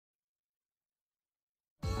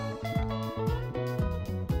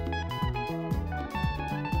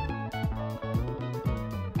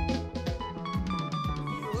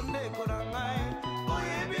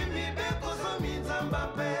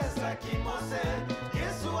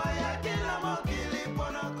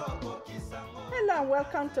and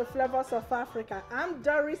welcome to Flavors of Africa. I'm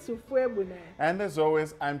Doris Ufuebune. And as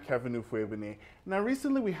always, I'm Kevin Ufuebune. Now,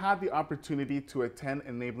 recently we had the opportunity to attend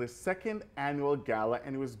Enabler's second annual gala,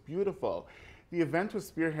 and it was beautiful. The event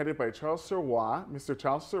was spearheaded by Charles Serrois, Mr.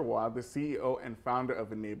 Charles Serrois, the CEO and founder of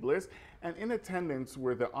Enablers, and in attendance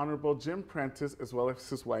were the Honorable Jim Prentice as well as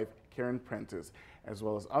his wife, Karen Prentice, as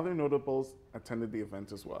well as other notables attended the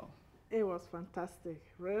event as well. It was fantastic,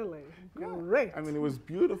 really. Great. I mean, it was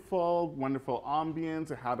beautiful, wonderful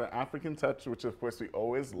ambience. It had an African touch, which of course we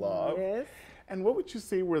always love. Yes. And what would you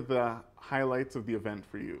say were the highlights of the event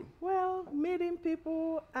for you? Well, meeting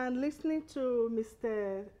people and listening to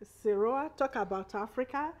Mr. Serrois talk about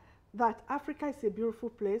Africa, that Africa is a beautiful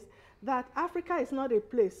place, that Africa is not a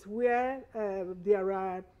place where there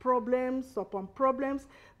are problems upon problems,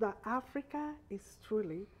 that Africa is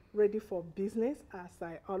truly ready for business, as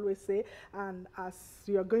I always say, and as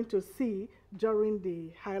you're going to see during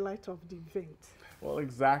the highlight of the event. Well,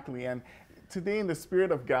 exactly. And today, in the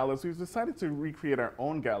spirit of galas, we've decided to recreate our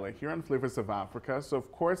own gala here on Flavors of Africa. So,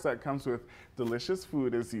 of course, that comes with delicious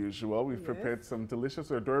food as usual. We've prepared some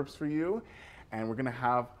delicious hors d'oeuvres for you, and we're going to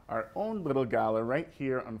have our own little gala right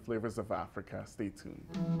here on Flavors of Africa. Stay tuned.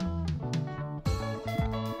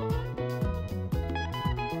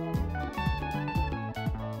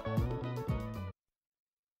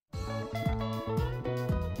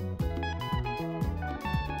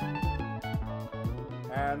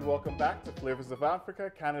 And welcome back to Flavors of Africa,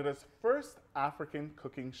 Canada's first African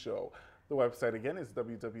cooking show. The website again is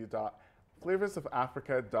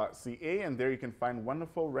www.flavorsofafrica.ca, and there you can find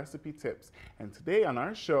wonderful recipe tips. And today on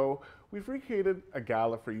our show, we've recreated a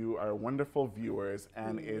gala for you, our wonderful viewers,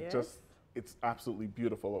 and it's absolutely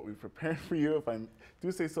beautiful what we've prepared for you, if I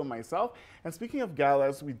do say so myself. And speaking of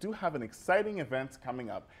galas, we do have an exciting event coming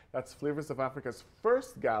up. That's Flavors of Africa's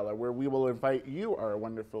first gala, where we will invite you, our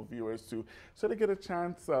wonderful viewers, to sort of get a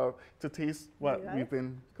chance to taste what we've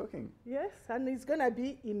been cooking. Yes, and it's going to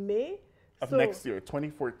be in May. Of next year,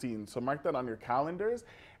 2014. So mark that on your calendars,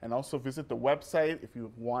 and also visit the website if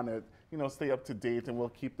you want to, stay up to date, and we'll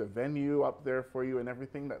keep the venue up there for you and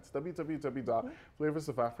everything. That's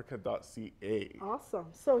www.flavorsofafrica.ca. Awesome.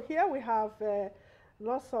 So here we have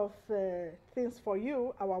lots of things for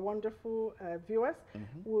you, our wonderful viewers.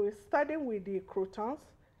 We're starting with the croutons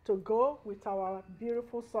to go with our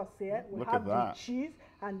beautiful sauce here. We have the cheese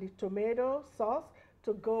and the tomato sauce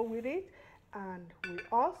to go with it. And we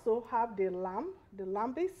also have the lamb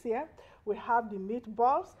base here. We have the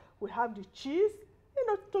meatballs. We have the cheese,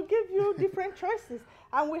 to give you different choices.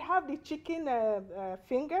 And we have the chicken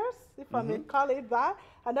fingers, if I may call it that.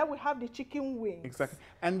 And then we have the chicken wings. Exactly.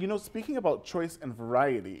 And, speaking about choice and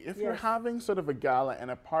variety, if you're having sort of a gala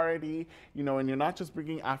and a party, and you're not just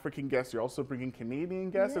bringing African guests, you're also bringing Canadian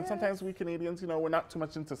guests. And sometimes we Canadians, we're not too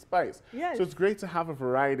much into spice. So it's great to have a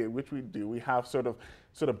variety, which we do. We have sort of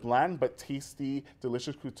bland but tasty,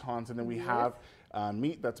 delicious croutons. And then we have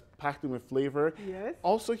meat that's packed in with flavor.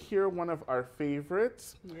 Also here, one of our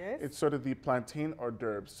favorites. It's sort of the plantain hors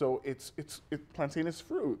d'oeuvres. So plantain is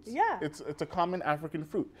fruit. It's a common African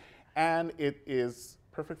fruit, and it is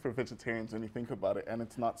perfect for vegetarians when you think about it, and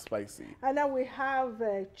it's not spicy. And then we have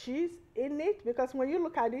cheese in it, because when you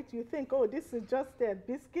look at it, you think, oh, this is just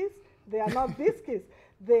biscuits. They are not biscuits.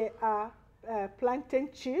 They are plantain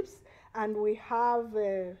chips, and we have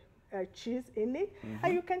cheese in it.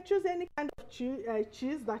 And you can choose any kind of cheese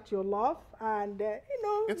that you love, and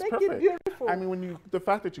it's make perfect. it beautiful. I mean, the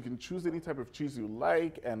fact that you can choose any type of cheese you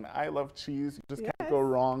like, and I love cheese, you just can't go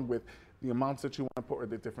wrong with the amounts that you want to put or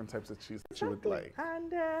the different types of cheese that you would like.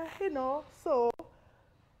 And so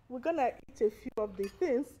we're gonna eat a few of the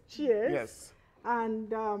things. Cheers. Yes.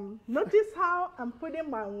 And notice how I'm putting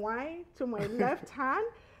my wine to my left hand,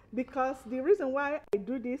 because the reason why I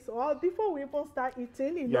do this, before we even start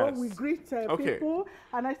eating, we greet people,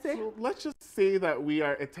 and I say... So let's just say that we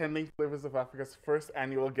are attending Flavors of Africa's first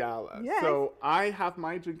annual gala. So I have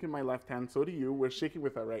my drink in my left hand, so do you. We're shaking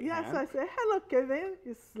with our right hand. So I say, hello, Kevin.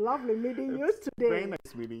 It's lovely meeting you today. Very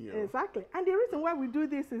nice meeting you. Exactly. And the reason why we do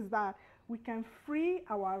this is that we can free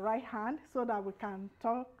our right hand so that we can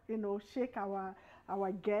talk, shake our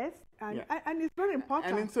guests, and it's very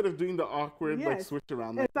important. And instead of doing the awkward switch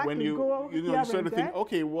around, like when you sort of think,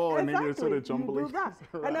 okay, whoa, and then you're sort of jumbling. You do that.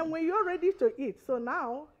 And then when you're ready to eat, so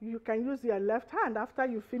now you can use your left hand after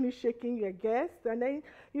you finish shaking your guests, and then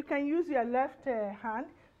you can use your left hand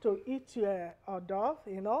to eat your hors d'oeuvre,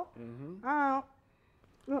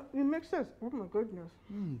 it makes sense. Oh my goodness.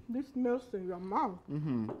 This melts in your mouth.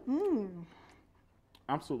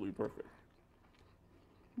 Absolutely perfect.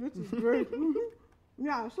 This is great.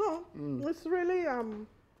 Yeah, so it's really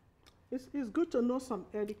it's good to know some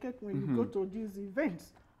etiquette when you go to these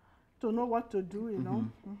events, to know what to do, you know.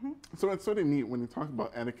 So it's sort of neat when you talk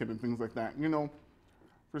about etiquette and things like that. You know,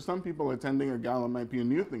 for some people, attending a gala might be a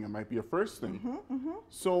new thing. It might be a first thing.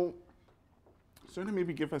 So sort of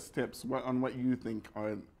maybe give us tips on what you think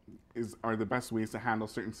are the best ways to handle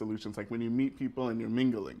certain solutions. Like when you meet people and you're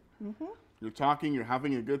mingling, you're talking, you're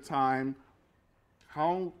having a good time.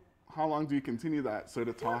 How long do you continue that sort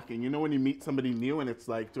of talking? You know, when you meet somebody new and it's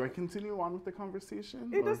like, do I continue on with the conversation?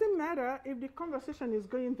 It doesn't matter if the conversation is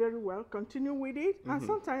going very well, continue with it. And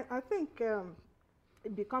sometimes I think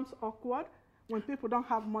it becomes awkward when people don't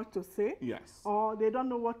have much to say. Yes. Or they don't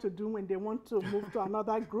know what to do when they want to move to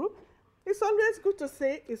another group. It's always good to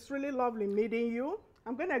say, it's really lovely meeting you.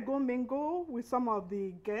 I'm going to go mingle with some of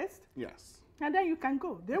the guests. Yes. And then you can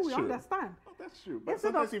go. They will understand. Oh, that's true. But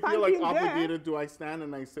Instead sometimes of you feel like standing there, obligated. Do I stand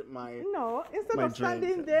and I sip my No, instead my of standing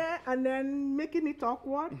drink? there and then making it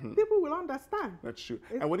awkward, people will understand. That's true.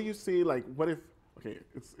 And what do you say, like, what if, okay,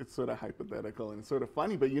 it's sort of hypothetical and sort of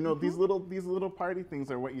funny, but you know, these little party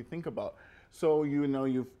things are what you think about. So, you know,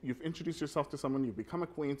 you've introduced yourself to someone, you've become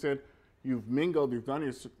acquainted, you've mingled, you've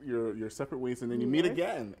gone your separate ways, and then you meet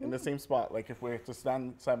again in the same spot, like if we're to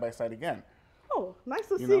stand side by side again. Oh, nice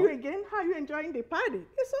to see you again. How are you enjoying the party?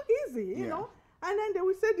 It's so easy, you know. And then they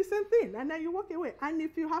will say the same thing, and then you walk away. And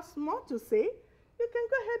if you have more to say, you can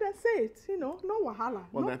go ahead and say it, you know, no wahala,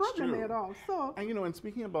 Well, no problem at all. So, and you know, and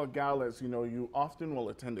speaking about galas, you know, you often will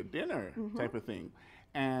attend a dinner type of thing,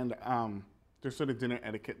 and there's sort of dinner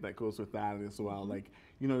etiquette that goes with that as well. Like,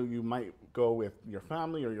 you know, you might go with your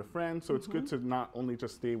family or your friends, so it's good to not only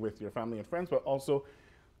just stay with your family and friends, but also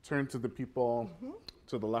turn to the people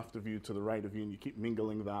to the left of you, to the right of you, and you keep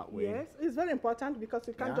mingling that way. yes, it's very important because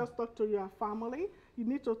you can't just talk to your family. You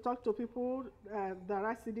need to talk to people that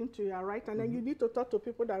are sitting to your right, and then you need to talk to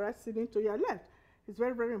people that are sitting to your left. It's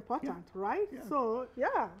very, very important, right? Yeah. So,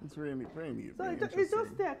 yeah. It's really very neat. So very it's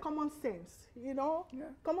just common sense, you know? Yeah.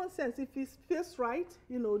 Common sense. If it feels right,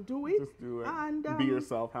 you know, do it. Just do it. And be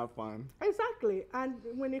yourself, have fun. Exactly. And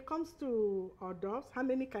when it comes to hors d'oeuvres, how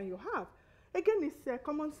many can you have? Again, it's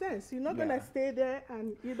common sense. You're not going to stay there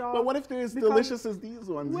and, you know. But what if they're as delicious as these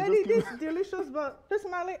ones? Well, it is delicious, but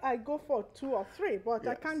personally, I go for 2 or 3, but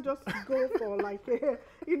I can't just go for like,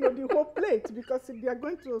 you know, the whole plate because they are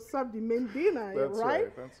going to serve the main dinner, That's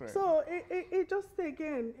right? That's right. So it just,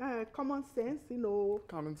 again, common sense, you know.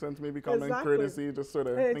 Common sense, maybe common courtesy, just sort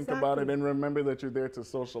of think about it and remember that you're there to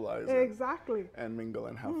socialize. Exactly. And mingle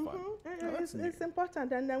and have fun. It's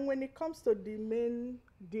important. And then when it comes to the main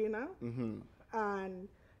dinner, and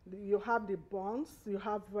you have the buns, you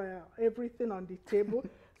have everything on the table.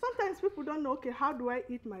 Sometimes people don't know, okay, how do I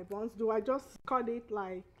eat my buns? Do I just cut it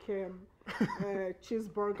like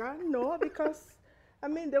cheeseburger? No, because I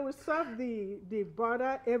mean, they will serve the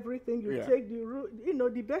butter, everything. You take the root. You know,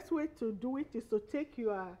 the best way to do it is to take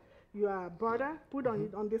your butter, put on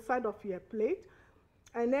it on the side of your plate,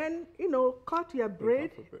 and then, you know, cut your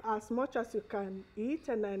bread as much as you can eat,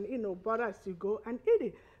 and then, you know, butter as you go and eat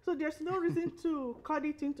it. So there's no reason to cut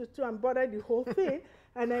it into 2 and butter the whole thing,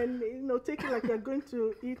 and then, you know, take it like you're going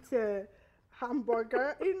to eat a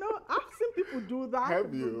hamburger. You know, I've seen people do that.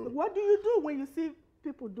 Have you? What do you do when you see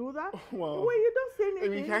people do that? Well, you don't say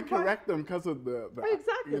anything. And you can't correct them because of the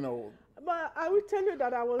exactly. You know. But I will tell you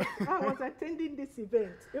that I was attending this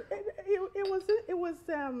event. It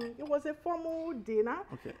was a formal dinner,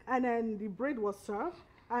 and then the bread was served,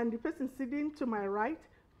 and the person sitting to my right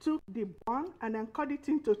took the bun and then cut it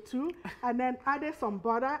into 2, and then added some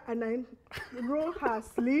butter, and then rolled her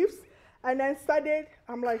sleeves, and then started.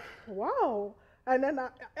 I'm like, wow. And then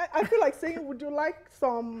I feel like saying, would you like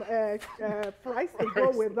some fries to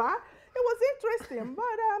go with that? It was interesting, but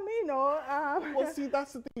you know. Well, see,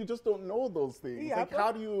 that's the thing. You just don't know those things. Yeah, like,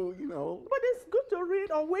 how do you, you know? But it's good to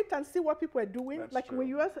read or wait and see what people are doing. That's like true. when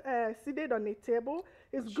you are seated on a table,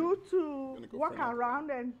 it's good to walk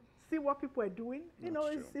around and see what people are doing. You know,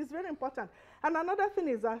 it's very important. And another thing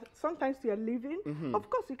is that sometimes you're leaving. Of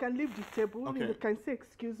course, you can leave the table. You can say,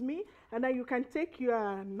 excuse me, and then you can take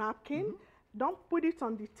your napkin. Don't put it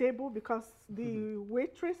on the table because the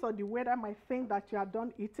waitress or the waiter might think that you are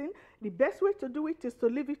done eating. The best way to do it is to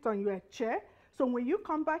leave it on your chair. So when you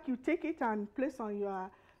come back, you take it and place on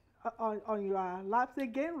your laps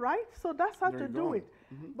again, right? So that's how to do it.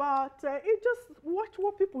 But it just watch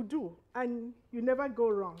what people do, and you never go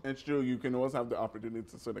wrong. It's true. You can always have the opportunity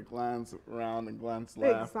to sort of glance around and glance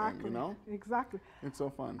left. Exactly. And, you know? Exactly. It's so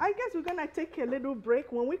fun. I guess we're gonna take a little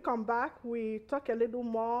break. When we come back, we talk a little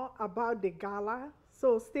more about the gala.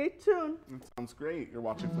 So stay tuned. It sounds great. You're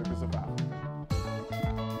watching Flickers of Africa.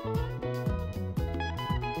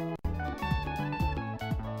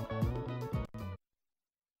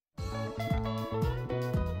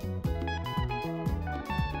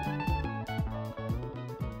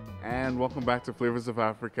 and welcome back to Flavors of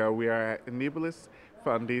Africa. We are at Enablis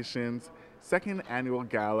Foundation's second annual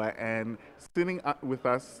gala, and sitting with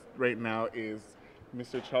us right now is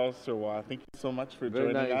Mr. Charles. Thank you so much for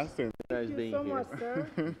joining us. And Thank you so much, sir,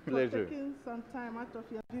 for taking some time out of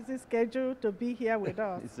your busy schedule to be here with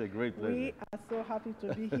us. It's a great pleasure. We are so happy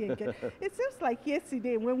to be here again. It seems like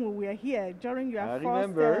yesterday when we were here during your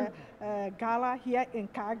first gala here in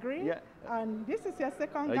Calgary, and this is your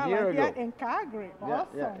second gala here in Calgary.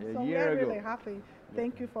 Awesome. So we're really happy.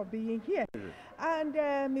 Thank you for being here. And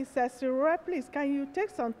Mr. Sirora, please, can you take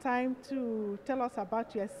some time to tell us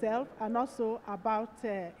about yourself and also about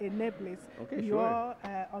Enablis, your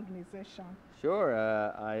organization? Sure.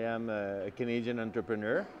 I am a Canadian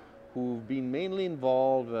entrepreneur who've been mainly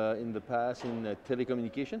involved in the past in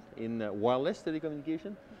telecommunication, in wireless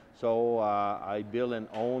telecommunication. So I built and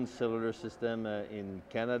own cellular system in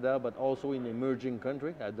Canada, but also in emerging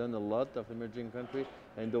countries. I've done a lot of emerging countries.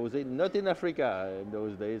 And those days, not in Africa in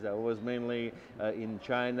those days. I was mainly in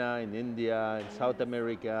China, in India, in South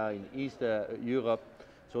America, in East Europe.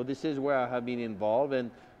 So this is where I have been involved.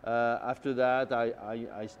 And after that,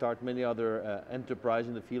 I start many other enterprises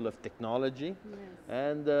in the field of technology.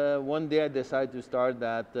 And one day I decided to start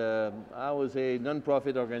that. I was a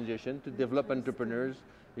non-profit organization to develop entrepreneurs,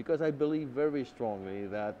 because I believe very strongly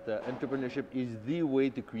that entrepreneurship is the way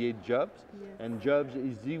to create jobs, and jobs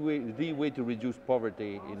is the way to reduce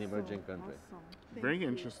poverty in emerging countries. Very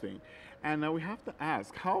interesting. And now we have to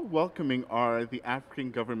ask, how welcoming are the African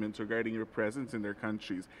governments regarding your presence in their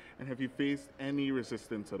countries? And have you faced any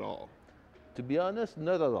resistance at all? To be honest,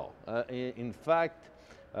 not at all. In fact,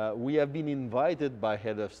 we have been invited by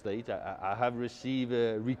head of state. I have received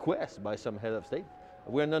requests by some head of state.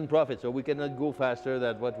 We're a non-profit, so we cannot go faster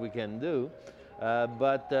than what we can do.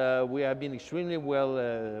 But we have been extremely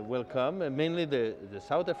welcome. Mainly the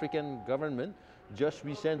South African government just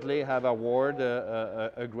recently have awarded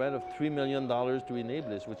a grant of $3 million to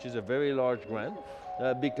Enablis, which is a very large grant,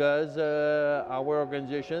 because our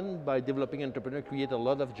organization, by developing entrepreneurs, create a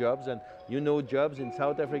lot of jobs. And you know, jobs in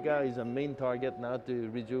South Africa is a main target now to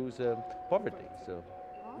reduce poverty. So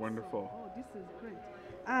wonderful. Oh, this is great.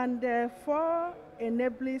 And for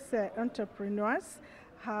Enablis entrepreneurs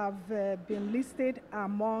have been listed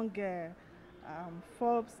among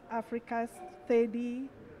Forbes Africa's 30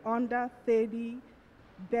 under 30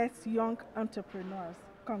 best young entrepreneurs.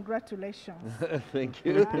 Congratulations. Thank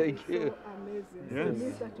you. Thank you. So amazing. Yes. It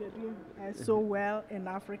means that you're doing so well in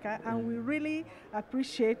Africa, and we really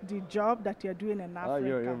appreciate the job that you're doing in Africa. Oh,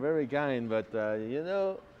 you're very kind, but you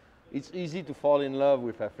know, it's easy to fall in love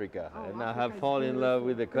with Africa, and I have fallen in love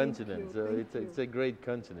with the continent. So it's a great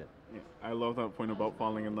continent. Yeah, I love that point about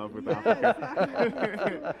falling in love with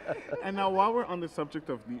Africa. And now, while we're on the subject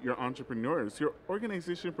of your entrepreneurs, your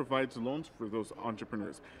organization provides loans for those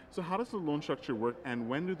entrepreneurs. So how does the loan structure work, and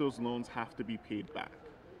when do those loans have to be paid back?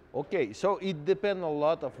 Okay, so it depends a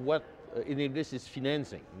lot of what Enablis is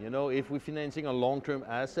financing. You know, if we're financing a long-term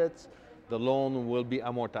assets, the loan will be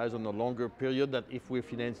amortized on a longer period than if we're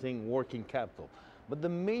financing working capital. But the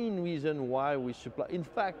main reason why we supply, in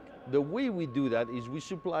fact, the way we do that is we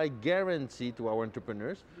supply guarantee to our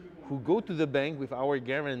entrepreneurs who go to the bank with our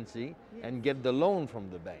guarantee and get the loan from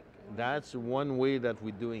the bank. That's one way that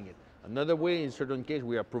we're doing it. Another way, in certain cases,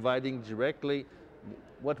 we are providing directly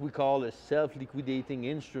what we call a self-liquidating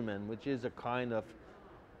instrument, which is a kind of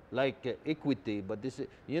like equity, but this,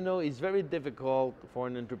 you know, it's very difficult for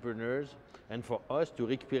an entrepreneurs and for us to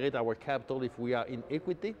recuperate our capital if we are in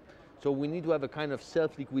equity. So we need to have a kind of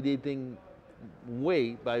self-liquidating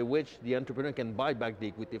way by which the entrepreneur can buy back the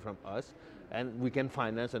equity from us, and we can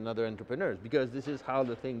finance another entrepreneurs, because this is how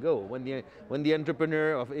the thing goes. When the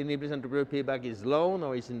entrepreneur of Enablis entrepreneur pay back his loan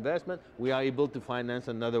or his investment, we are able to finance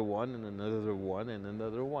another one and another one and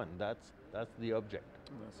another one. That's the object.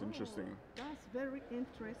 That's interesting. That's very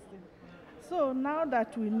interesting. So now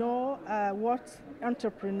that we know what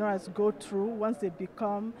entrepreneurs go through once they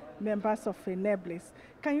become members of Enablis,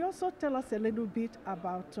 can you also tell us a little bit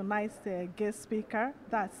about tonight's guest speaker,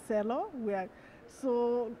 that's Cello? We are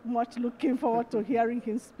so much looking forward to hearing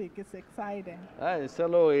him speak. It's exciting.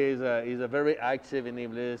 Cello is a very active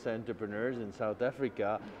Enablis entrepreneurs in South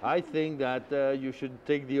Africa. I think that you should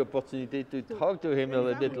take the opportunity to talk to him a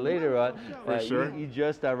little bit later on. For sure. He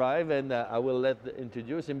just arrived, and I will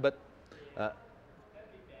introduce him. But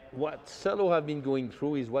what Cello have been going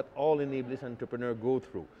through is what all Enablis entrepreneurs go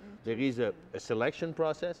through. There is a selection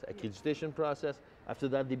process, accreditation process. After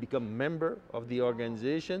that, they become member of the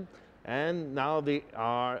organization. And now they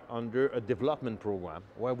are under a development program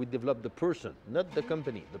where we develop the person, not the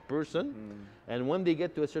company, the person. And when they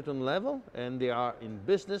get to a certain level and they are in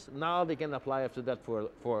business, now they can apply after that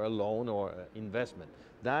for a loan or investment.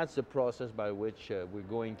 That's the process by which we're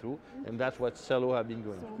going through, and that's what Cello have been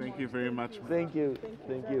going through. Thank you very much. Thank you,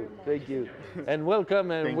 thank you, thank you. And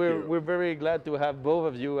welcome, and we're very glad to have both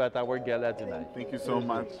of you at our gala tonight. Thank you so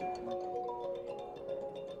much.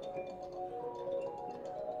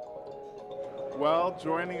 Well,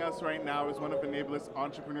 joining us right now is one of Enabler's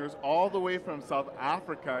entrepreneurs all the way from South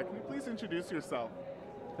Africa. Can you please introduce yourself?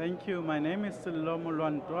 Thank you. My name is Silomo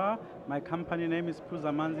Lwantwa. My company name is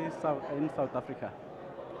Puzamanzi in South Africa.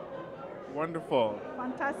 Wonderful.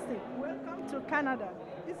 Fantastic. Welcome to Canada.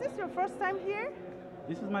 Is this your first time here?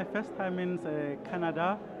 This is my first time in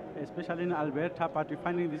Canada, especially in Alberta, but we're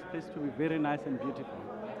finding this place to be very nice and beautiful.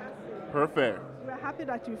 Perfect. We're happy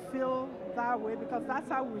that you feel that way because that's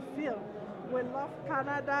how we feel. We love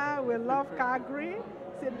Canada, we love Calgary.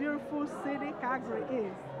 It's a beautiful city, Calgary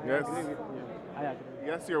is. Yes. I agree.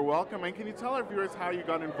 Yes, you're welcome. And can you tell our viewers how you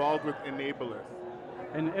got involved with Enablers?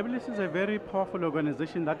 Enablers is a very powerful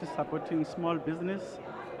organization that is supporting small business.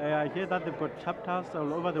 I hear that they've got chapters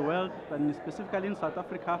all over the world, and specifically in South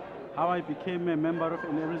Africa. How I became a member of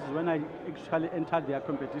Enablers is when I actually entered their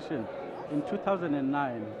competition in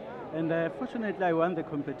 2009. And fortunately, I won the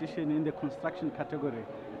competition in the construction category.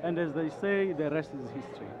 And as they say, the rest is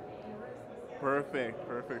history. Perfect,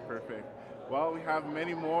 perfect, perfect. Well, we have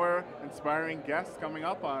many more inspiring guests coming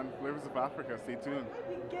up on Flavors of Africa. Stay tuned.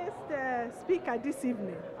 The guest speaker this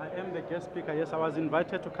evening. I am the guest speaker. Yes, I was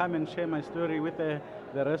invited to come and share my story with the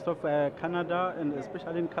rest of Canada, and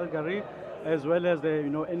especially in Calgary, as well as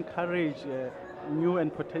encourage new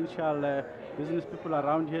and potential business people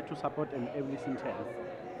around here to support Enablers in turn.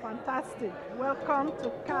 Fantastic. Welcome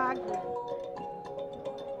to Calgary.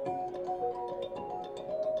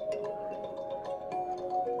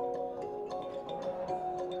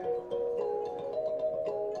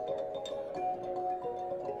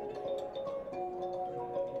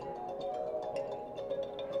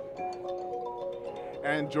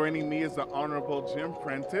 And joining me is the Honorable Jim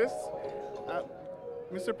Prentice.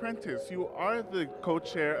 Mr. Prentice, you are the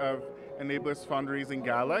co-chair of Enablers Fundraising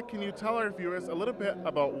Gala. Can you tell our viewers a little bit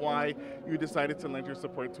about why you decided to lend your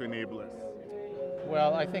support to Enablers?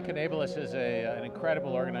 Well, I think Enablers is an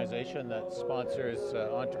incredible organization that sponsors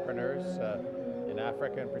entrepreneurs in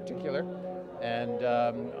Africa in particular. And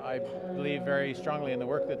I believe very strongly in the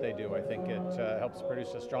work that they do. I think it helps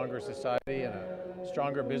produce a stronger society and a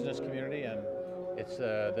stronger business community. And it's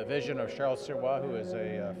the vision of Charles, who is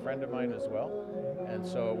a friend of mine as well. And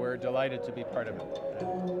so we're delighted to be part of it.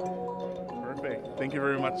 Perfect. Thank you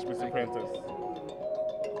very much, Mr. Prentice.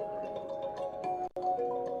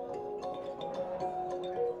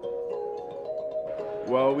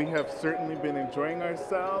 Well, we have certainly been enjoying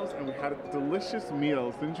ourselves, and we had delicious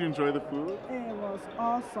meals. Didn't you enjoy the food? It was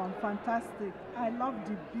awesome, fantastic. I love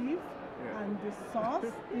the beef, and the sauce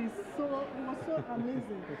was so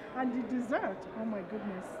amazing. And the dessert, oh my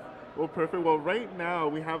goodness. Well, perfect. Well, right now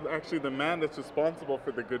we have actually the man that's responsible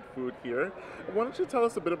for the good food here. Why don't you tell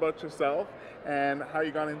us a bit about yourself and how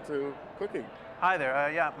you got into cooking? Hi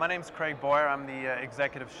there. My name's Craig Boyer. I'm the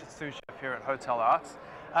executive sous chef here at Hotel Arts.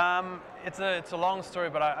 It's a long story,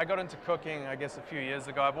 but I got into cooking, I guess, a few years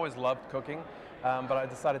ago. I've always loved cooking, but I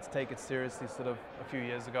decided to take it seriously sort of a few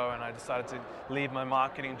years ago, and I decided to leave my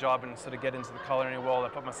marketing job and sort of get into the culinary world. I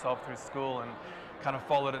put myself through school and kind of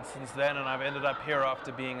followed it since then, and I've ended up here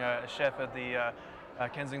after being a chef at the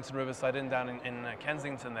Kensington Riverside Inn down in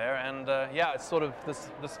Kensington there. And it's sort of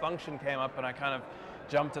this function came up, and I kind of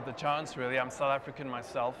jumped at the chance, really. I'm South African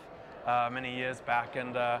myself, many years back,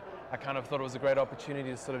 and I kind of thought it was a great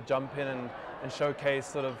opportunity to sort of jump in and showcase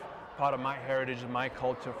sort of part of my heritage and my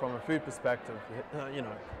culture from a food perspective,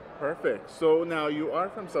 Perfect. So now you are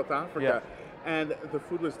from South Africa, and the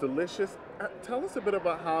food was delicious. Tell us a bit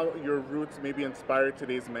about how your roots maybe inspired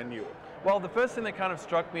today's menu. Well, the first thing that kind of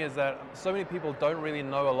struck me is that so many people don't really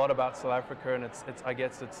know a lot about South Africa and its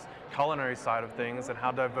culinary side of things and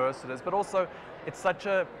how diverse it is, but also it's such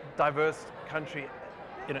a diverse country,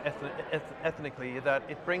 ethnically, that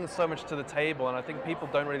it brings so much to the table, and I think people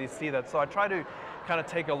don't really see that. So I try to kind of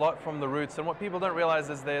take a lot from the roots, and what people don't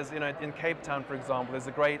realize is there's, in Cape Town, for example, there's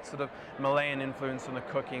a great sort of Malayan influence in the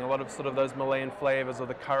cooking, a lot of sort of those Malayan flavors or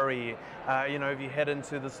the curry. If you head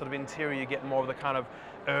into the sort of interior, you get more of the kind of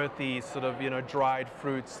earthy sort of, dried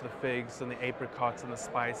fruits, the figs and the apricots and the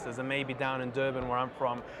spices. And maybe down in Durban, where I'm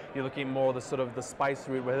from, you're looking more the sort of the spice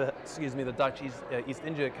route where, the Dutch East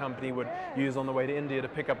India Company would use on the way to India to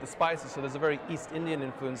pick up the spices. So there's a very East Indian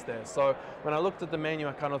influence there. So when I looked at the menu,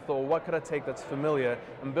 I kind of thought, well, what could I take that's familiar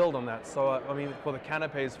and build on that? So, I mean, for the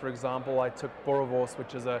canapes, for example, I took boerewors,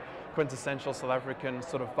 which is a quintessential South African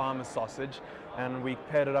sort of farmer sausage, and we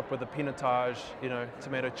paired it up with a pinotage,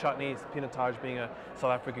 tomato chutney, pinotage being a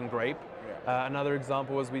South African grape. Another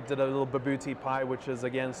example was we did a little babuti pie, which is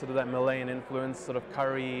again sort of that Malayan influence, sort of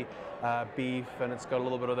curry, beef, and it's got a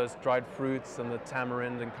little bit of those dried fruits and the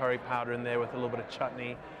tamarind and curry powder in there with a little bit of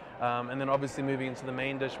chutney. And then obviously moving into the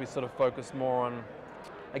main dish, we sort of focus more on,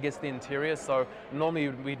 I guess, the interior. So normally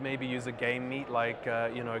we'd maybe use a game meat like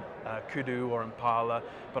kudu or impala,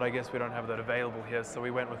 but I guess we don't have that available here. So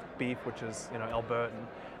we went with beef, which is Albertan.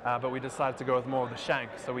 But we decided to go with more of the shank.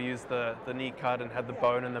 So we used the knee cut and had the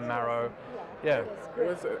bone and the marrow. Yeah. It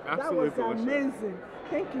was absolutely that was amazing.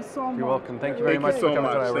 Thank you so much. You're welcome. Thank you very much for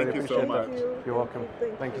coming today. I really Thank you appreciate so much. that. You're welcome.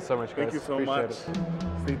 Thank you so much, guys. Thank you so Appreciate much. it.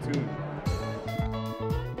 Stay tuned.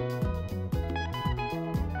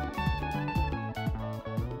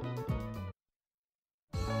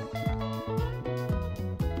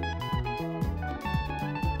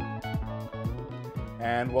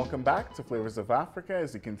 And welcome back to Flavors of Africa.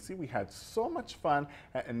 As you can see, we had so much fun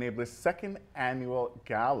at Enabler's second annual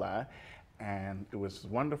gala, and it was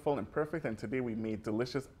wonderful and perfect. And today we made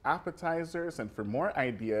delicious appetizers. And for more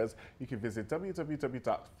ideas, you can visit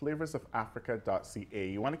www.flavorsofafrica.ca.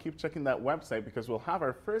 You want to keep checking that website because we'll have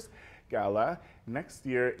our first gala next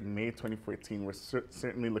year in May 2014. We're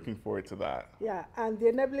certainly looking forward to that. Yeah, and the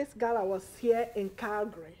Enabler's gala was here in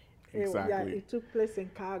Calgary. Exactly. It took place in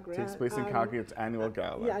Calgary. It takes place in Calgary, it's annual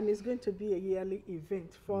gala. Yeah, and it's going to be a yearly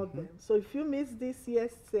event for them. So if you miss this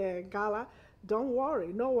year's gala, don't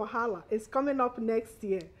worry, no wahala. It's coming up next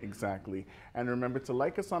year. Exactly. And remember to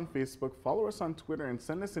like us on Facebook, follow us on Twitter, and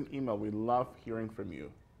send us an email. We love hearing from you.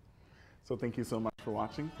 So thank you so much for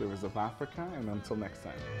watching Flavors of Africa, and until next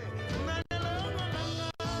time.